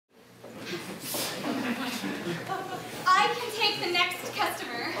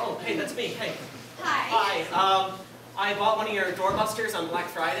customer. Oh, hey, that's me. Hey. Hi. Hi. I bought one of your doorbusters on Black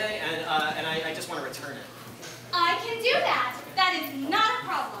Friday, and I just want to return it. I can do that. That is not a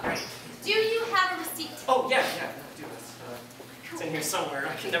problem. Right. Do you have a receipt? Oh, yeah, I do this. It's in here somewhere.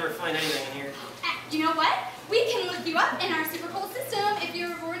 I can never find anything in here. You know what? We can look you up in our super cool system if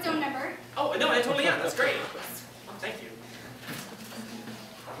your reward zone number. Oh, no, I totally am. That's great. Oh, thank you.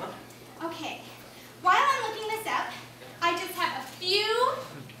 Okay. While I'm looking this up, I just have a few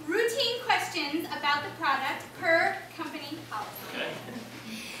routine questions about the product per company policy. Okay.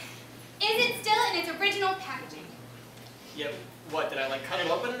 Is it still in its original packaging? Yeah, what, did I like cut it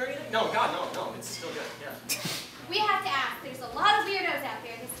open or anything? No, God, no, it's still good, yeah. We have to ask. There's a lot of weirdos out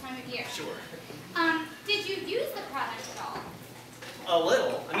there this time of year. Sure. Did you use the product at all? A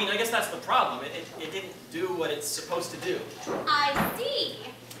little. I mean, I guess that's the problem. It didn't do what it's supposed to do. I see.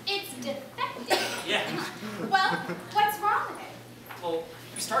 It's defective. Yeah. Well, what's wrong with it? Well,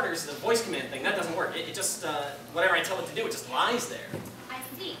 for starters, the voice command thing, that doesn't work. It just, whatever I tell it to do, it just lies there. I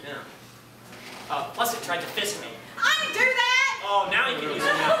see. Yeah. Plus it tried to fist me. I can do that! Oh, now you can use it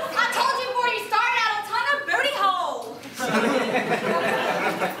now. I told you before you started out a ton of booty hole!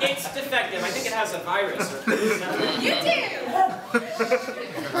 It's defective. I think it has a virus. You do!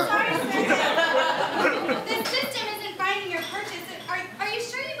 Sorry, sir. This system isn't finding your purchase. Are you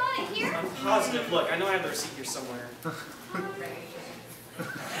sure you bought it here? I'm positive. Look, I know I have the receipt here somewhere. Oh,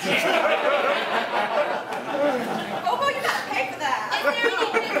 you gotta pay for that. Is there any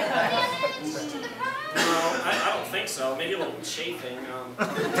physical damage to the product? No, I don't think so. Maybe a little chafing.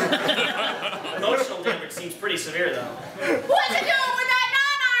 Emotional damage seems pretty severe, though. What's it doing with that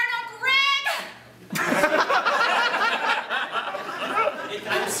 9-iron, Uncle Greg?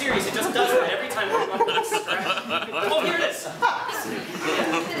 I'm serious. It just does that every time we're about to scratch. Oh, here it is.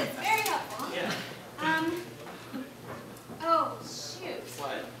 It's very helpful. Yeah. Oh, shoot.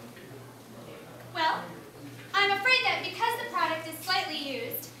 What? Well, I'm afraid that because the product is slightly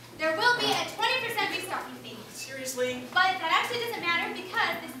used, there will be a 20% restocking fee. Seriously? But that actually doesn't matter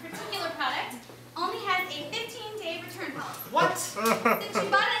because this particular product only has a 15-day return policy. What? Since you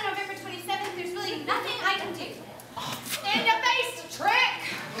bought it on November 27th, there's really nothing I can do. In the face, trick!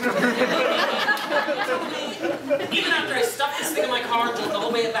 Even after I stuff this thing in my car and drove the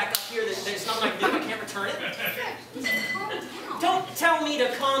whole way back up here, there's nothing I can do. I can't return it. Just calm down. Don't tell me to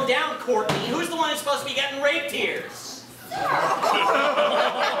calm down, Courtney. Who's the one who's supposed to be getting raped here? This is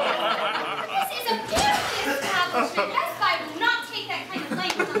a business establishment. Best Buy will not take that kind of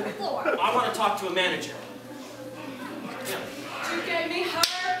language on the floor. I want to talk to a manager. Yeah. You gave me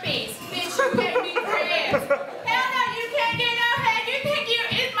herpes. Bitch, you gave me cribs. Hell no, you can't get no head. You think you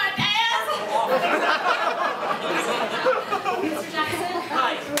is my dad? Mr. Jackson?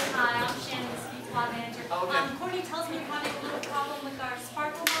 Hi. Hi, I'm Shannon, the Skeet squad manager. Oh, okay. Courtney tells me you're having a little problem with our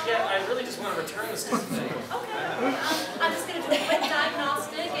sparkle model. Yeah, I really just want to return this stupid thing. Okay. I'm just going to do a quick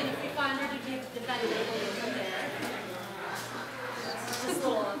diagnostic, and if we find her to be defective, we'll go from there. Just a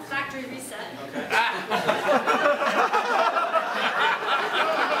little factory reset. Okay.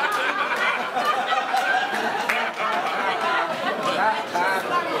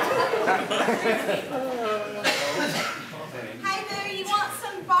 Hey there, you want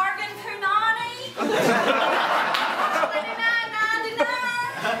some bargain punani?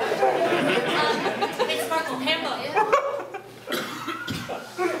 $29.99. Hey, Sparkle, handle. You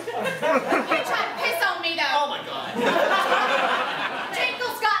tried to piss on me though. Oh my God.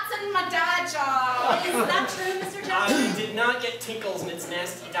 Tinkle's got some in my dye job. Is that true, Mr. Jackson? I did not get tinkles in its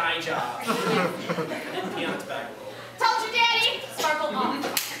nasty dye job. I didn't pee on its back roll. Told you, Daddy. Sparkle off.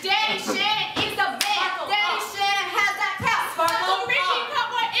 Daddy Shannon is the best. Sparkle Daddy off. Shannon has that cow. Sparkle Ricky off. put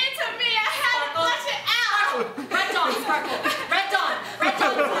one into me. I had to Sparkle. flush it out. Red Dawn, Sparkle. Red Dawn. Red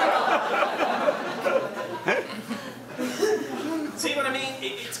Dawn, Sparkle. See what I mean?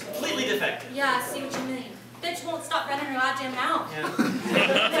 It's completely defective. Yeah, I see what you mean. Bitch won't stop running her goddamn mouth. Yeah. It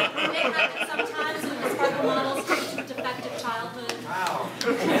happens sometimes when the Sparkle models come to defective childhood. Wow.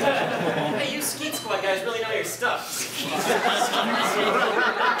 Hey, you Skeet Squad guys really know your stuff. So, I'm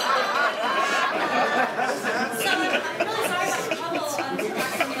really sorry about the trouble, Mr.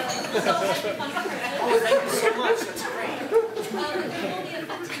 Jackson, but we'll go ahead and fund her. Oh, thank you so much. That's great. There will be a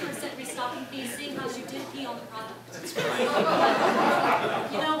 15% restocking fee, seeing as you did pee on the product. That's great. You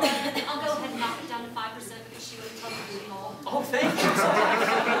know what? I'll go ahead and knock it down to 5% because she wouldn't tell me to do all. Oh, thank you.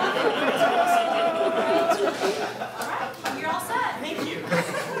 Alright, you're all set. Thank you.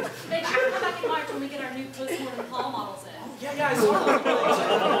 Make sure to come back in March when we get our new post-mortem claw models in. Yeah, I saw that.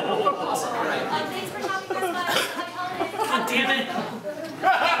 Awesome. All right. Thanks for talking to us about it. Happy holidays. God damn it.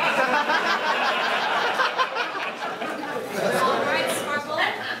 All right, Sparkle.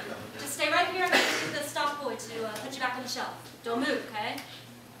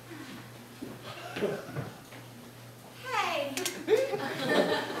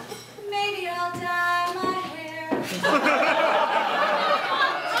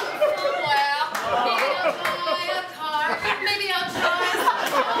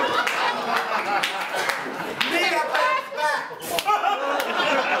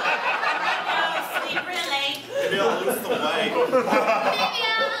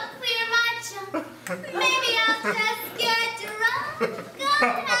 Maybe